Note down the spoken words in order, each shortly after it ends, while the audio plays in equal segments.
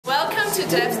to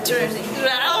Jeff's Journey.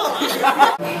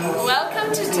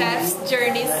 Welcome to Jeff's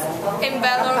Journeys in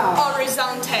Belo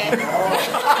Horizonte.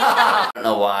 I don't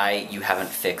know why you haven't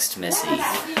fixed Missy,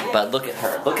 but look at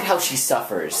her. Look at how she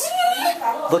suffers.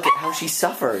 Look at how she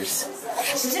suffers.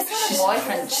 She just got a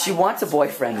boyfriend. She wants a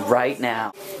boyfriend right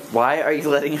now. Why are you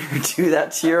letting her do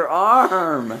that to your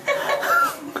arm?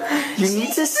 You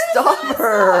need to stop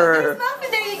her. There's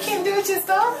nothing that you can do to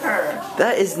stop her.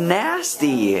 That is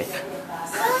nasty.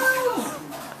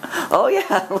 Oh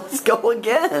yeah, let's go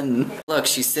again. Look,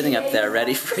 she's sitting up there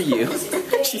ready for you.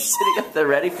 She's sitting up there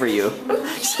ready for you.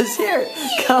 She says, here,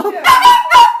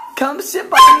 come sit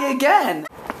by me again.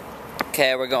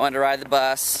 Okay, we're going to ride the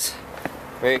bus.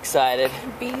 Very excited.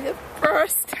 It'll be the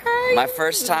first time. My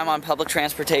first time on public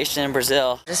transportation in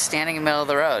Brazil. Just standing in the middle of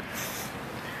the road.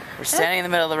 We're standing in the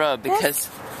middle of the road because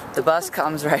the bus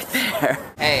comes right there.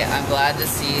 Hey, I'm glad to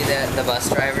see that the bus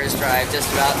drivers drive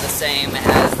just about the same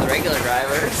as the regular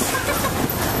drivers.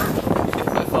 If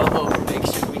we fall over, make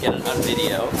sure we get it on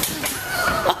video.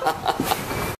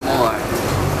 More.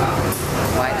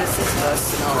 Why does this bus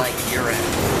smell like urine?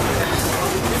 It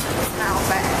smells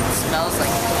bad. It smells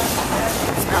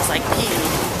like pee.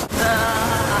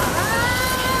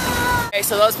 Okay,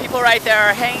 so those people right there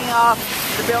are hanging off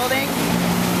the building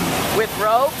with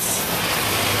ropes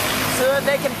so that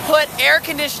they can put air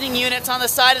conditioning units on the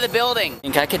side of the building. I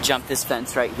think I could jump this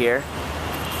fence right here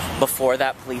before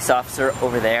that police officer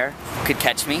over there could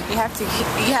catch me. You have to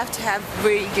have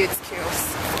really good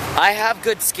skills. I have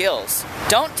good skills.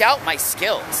 Don't doubt my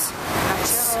skills.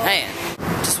 Man,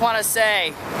 just want to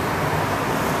say,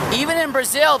 even in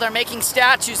Brazil, they're making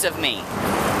statues of me.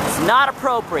 It's not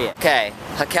appropriate. Okay,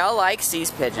 Raquel likes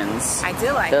these pigeons. I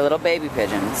do like They're little baby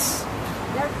pigeons.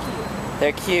 They're cute.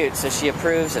 They're cute, so she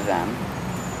approves of them.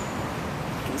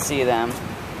 You can see them.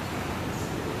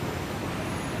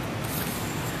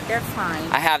 They're fine.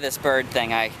 I have this bird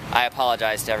thing. I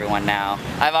apologize to everyone now.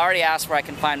 I've already asked where I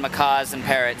can find macaws and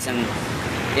parrots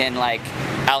in like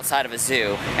outside of a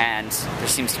zoo, and there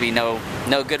seems to be no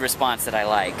good response that I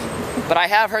like. But I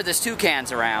have heard there's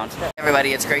toucans around.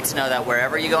 Everybody, it's great to know that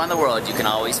wherever you go in the world, you can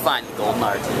always find the golden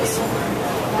arches.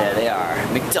 There they are.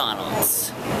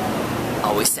 McDonald's.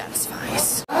 Always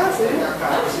satisfies.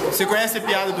 Você conhece a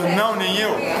piada do não, nem eu?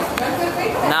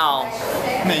 No.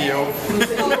 Nem eu.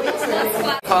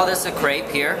 I call this a crepe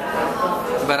here,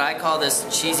 but I call this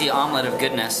cheesy omelet of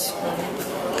goodness.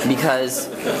 Because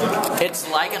it's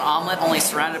like an omelet only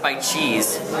surrounded by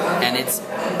cheese, and it's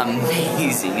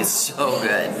amazing. It's so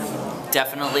good.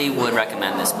 Definitely would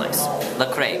recommend this place. La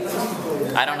Crepe.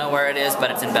 I don't know where it is,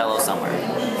 but it's in Belo somewhere.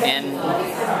 In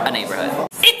a neighborhood.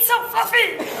 It's so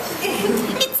fluffy!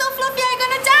 It's so fluffy, I'm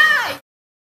gonna die!